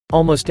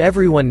Almost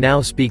everyone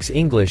now speaks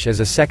English as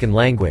a second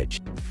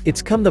language.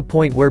 It's come the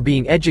point where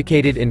being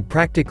educated in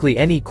practically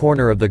any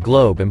corner of the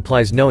globe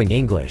implies knowing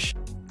English.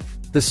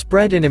 The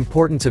spread and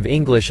importance of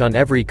English on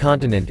every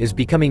continent is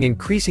becoming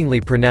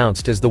increasingly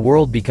pronounced as the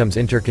world becomes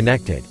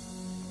interconnected.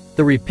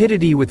 The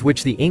rapidity with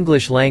which the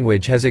English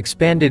language has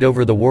expanded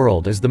over the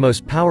world is the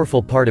most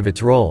powerful part of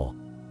its role.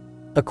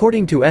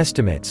 According to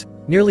estimates,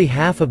 nearly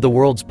half of the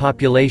world's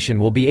population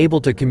will be able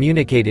to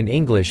communicate in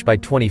English by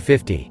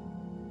 2050.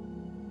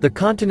 The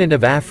continent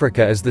of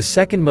Africa is the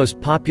second most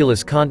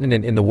populous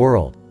continent in the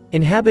world,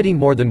 inhabiting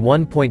more than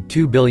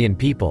 1.2 billion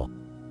people,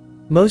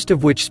 most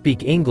of which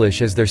speak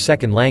English as their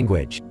second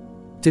language.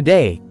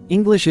 Today,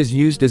 English is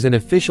used as an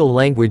official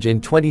language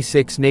in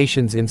 26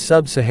 nations in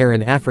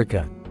sub-Saharan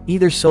Africa,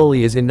 either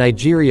solely as in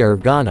Nigeria or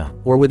Ghana,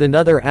 or with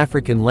another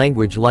African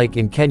language like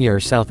in Kenya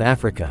or South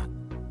Africa.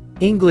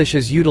 English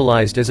is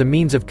utilized as a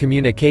means of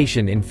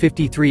communication in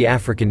 53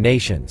 African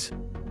nations.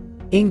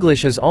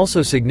 English is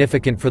also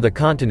significant for the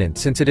continent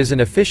since it is an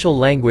official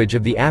language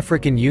of the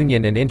African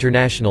Union and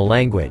international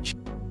language.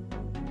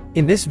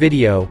 In this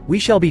video, we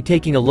shall be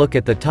taking a look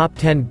at the top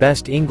 10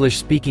 best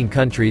English-speaking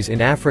countries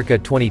in Africa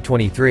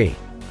 2023.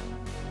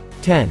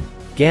 10.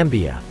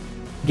 Gambia.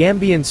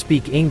 Gambians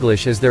speak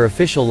English as their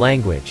official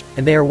language,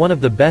 and they are one of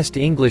the best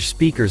English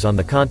speakers on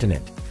the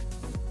continent.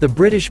 The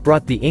British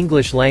brought the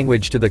English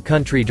language to the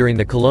country during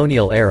the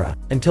colonial era,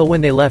 until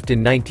when they left in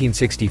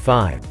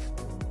 1965.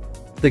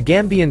 The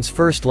Gambians'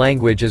 first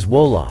language is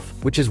Wolof,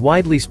 which is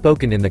widely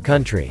spoken in the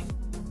country.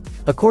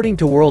 According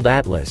to World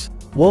Atlas,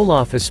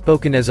 Wolof is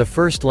spoken as a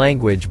first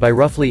language by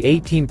roughly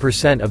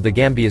 18% of the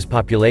Gambia's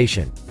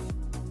population.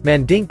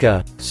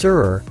 Mandinka,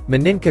 Serer,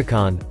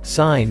 Maninkakan,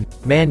 Sine,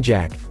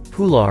 Manjak,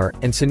 Pular,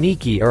 and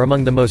Saniki are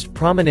among the most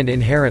prominent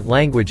inherent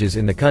languages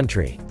in the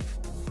country.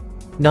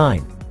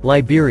 9.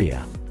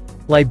 Liberia.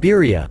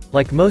 Liberia,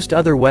 like most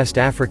other West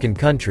African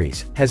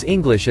countries, has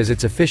English as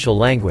its official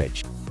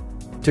language.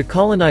 To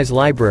colonize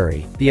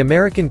Library, the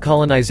American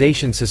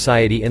Colonization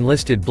Society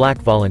enlisted black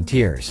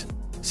volunteers.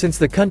 Since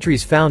the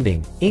country's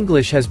founding,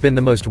 English has been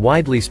the most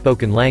widely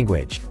spoken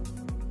language.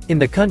 In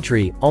the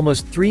country,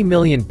 almost 3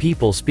 million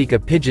people speak a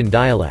pidgin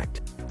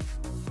dialect.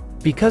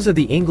 Because of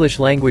the English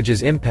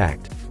language's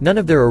impact, none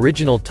of their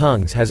original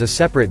tongues has a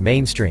separate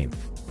mainstream.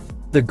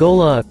 The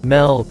Gola,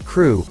 Mel,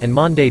 Kru, and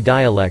Mande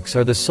dialects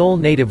are the sole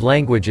native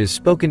languages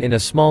spoken in a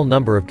small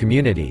number of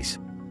communities.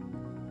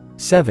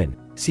 7.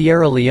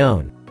 Sierra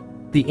Leone.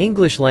 The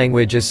English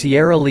language is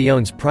Sierra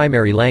Leone's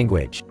primary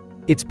language.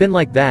 It's been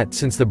like that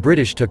since the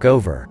British took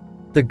over.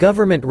 The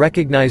government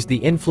recognized the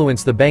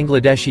influence the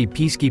Bangladeshi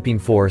peacekeeping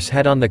force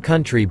had on the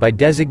country by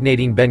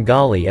designating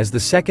Bengali as the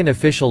second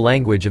official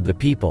language of the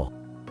people.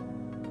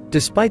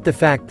 Despite the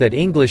fact that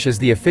English is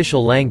the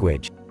official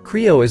language,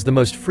 Creole is the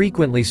most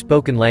frequently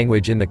spoken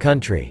language in the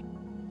country.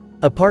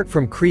 Apart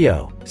from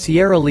Creole,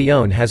 Sierra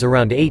Leone has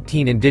around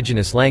 18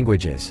 indigenous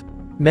languages.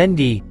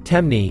 Mendi,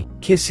 Temni,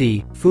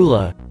 Kissi,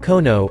 Fula,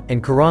 Kono,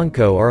 and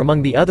Karanko are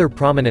among the other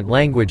prominent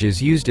languages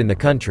used in the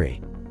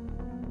country.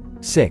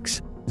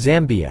 6.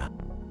 Zambia.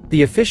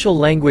 The official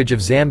language of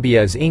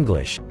Zambia is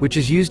English, which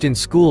is used in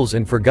schools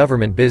and for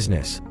government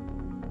business.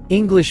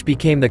 English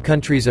became the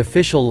country's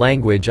official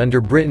language under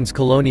Britain's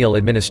colonial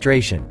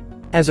administration.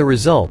 As a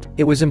result,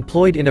 it was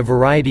employed in a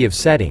variety of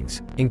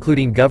settings,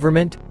 including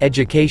government,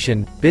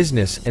 education,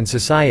 business, and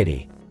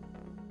society.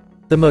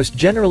 The most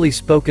generally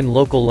spoken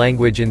local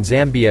language in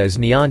Zambia is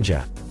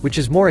Nyanja, which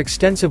is more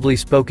extensively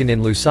spoken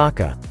in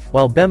Lusaka,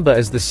 while Bemba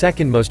is the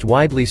second most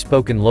widely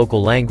spoken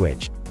local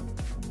language.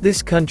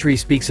 This country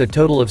speaks a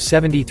total of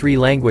 73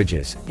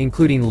 languages,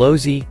 including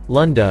Lozi,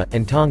 Lunda,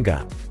 and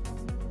Tonga.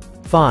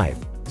 5.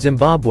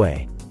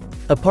 Zimbabwe.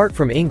 Apart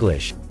from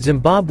English,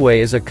 Zimbabwe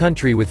is a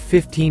country with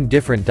 15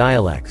 different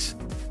dialects.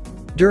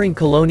 During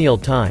colonial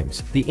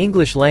times, the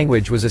English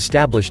language was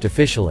established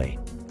officially.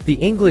 The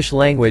English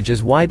language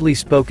is widely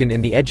spoken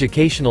in the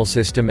educational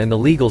system and the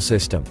legal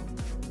system.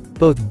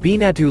 Both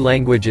Binatu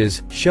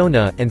languages,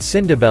 Shona, and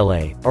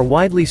Sindebele, are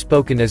widely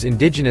spoken as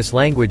indigenous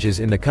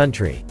languages in the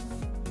country.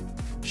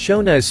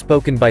 Shona is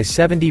spoken by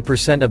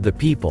 70% of the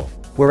people,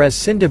 whereas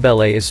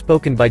Sindebele is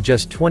spoken by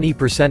just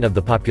 20% of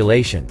the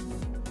population.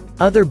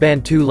 Other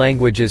Bantu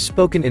languages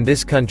spoken in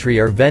this country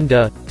are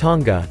Venda,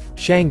 Tonga,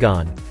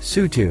 Shangaan,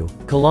 Sutu,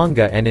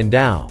 Kalanga, and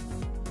Ndau.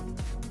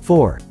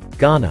 4.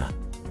 Ghana.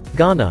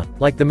 Ghana,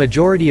 like the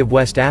majority of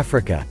West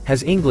Africa,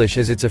 has English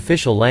as its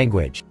official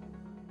language.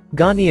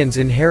 Ghanaians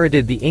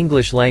inherited the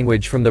English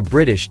language from the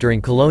British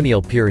during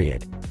colonial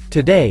period.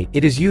 Today,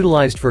 it is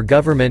utilized for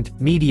government,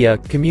 media,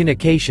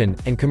 communication,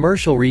 and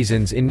commercial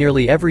reasons in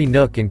nearly every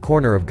nook and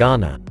corner of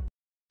Ghana.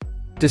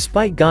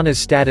 Despite Ghana's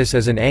status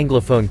as an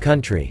Anglophone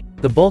country,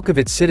 the bulk of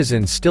its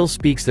citizens still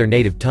speaks their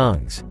native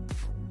tongues.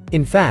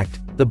 In fact,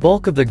 the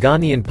bulk of the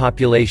Ghanaian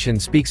population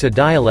speaks a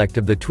dialect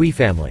of the Twi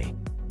family.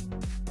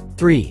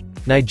 3.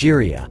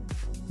 Nigeria.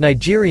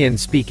 Nigerians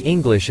speak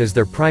English as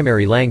their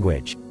primary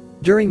language.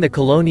 During the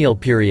colonial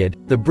period,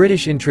 the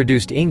British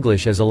introduced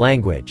English as a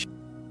language.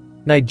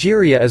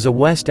 Nigeria is a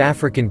West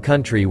African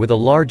country with a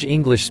large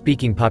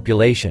English-speaking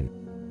population.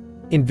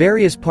 In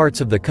various parts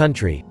of the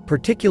country,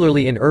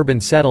 particularly in urban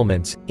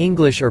settlements,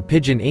 English or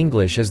Pidgin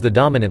English is the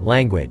dominant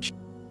language.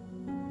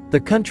 The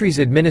country's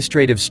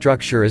administrative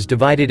structure is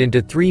divided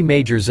into 3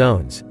 major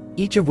zones,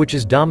 each of which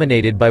is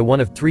dominated by one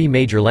of 3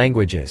 major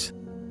languages.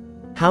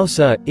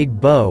 Hausa,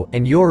 Igbo,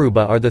 and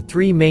Yoruba are the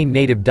 3 main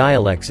native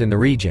dialects in the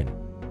region.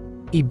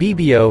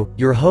 Ibibio,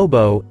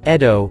 Yoruba,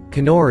 Edo,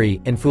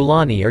 Kanuri, and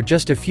Fulani are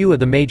just a few of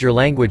the major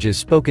languages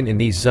spoken in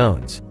these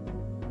zones.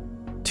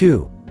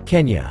 2.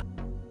 Kenya.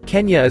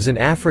 Kenya is an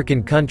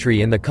African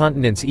country in the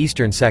continent's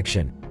eastern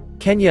section.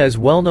 Kenya is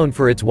well known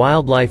for its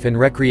wildlife and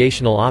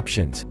recreational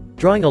options,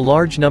 drawing a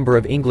large number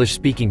of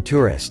English-speaking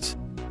tourists.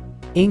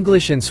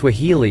 English and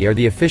Swahili are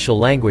the official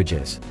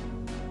languages.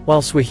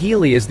 While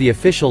Swahili is the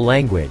official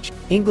language,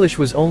 English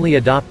was only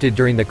adopted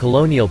during the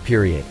colonial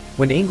period,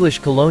 when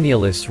English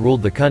colonialists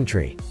ruled the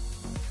country.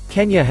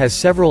 Kenya has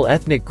several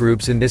ethnic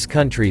groups in this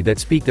country that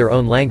speak their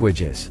own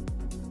languages.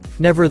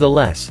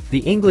 Nevertheless, the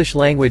English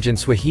language and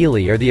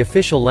Swahili are the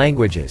official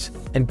languages,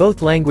 and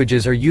both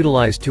languages are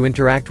utilized to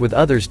interact with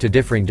others to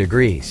differing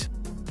degrees.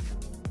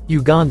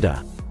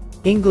 Uganda.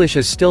 English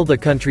is still the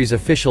country's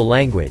official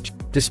language,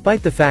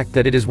 despite the fact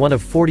that it is one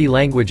of 40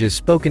 languages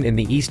spoken in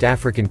the East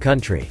African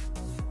country.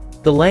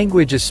 The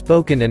language is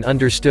spoken and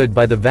understood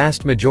by the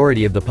vast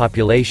majority of the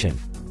population.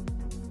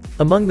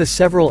 Among the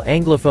several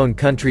Anglophone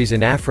countries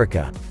in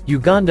Africa,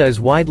 Uganda is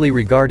widely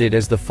regarded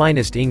as the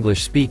finest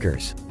English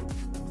speakers.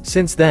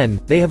 Since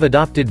then, they have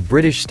adopted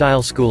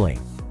British-style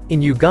schooling.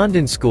 In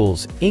Ugandan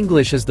schools,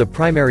 English is the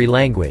primary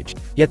language,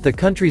 yet the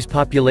country's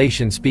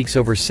population speaks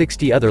over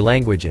 60 other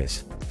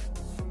languages.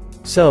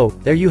 So,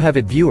 there you have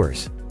it,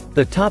 viewers.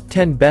 The top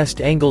 10 best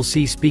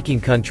Angle-C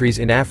speaking countries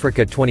in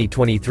Africa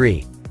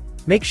 2023.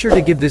 Make sure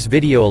to give this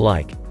video a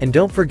like, and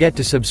don't forget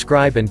to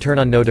subscribe and turn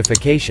on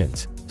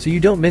notifications, so you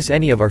don't miss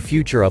any of our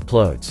future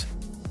uploads.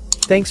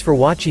 Thanks for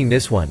watching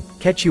this one,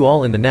 catch you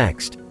all in the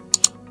next.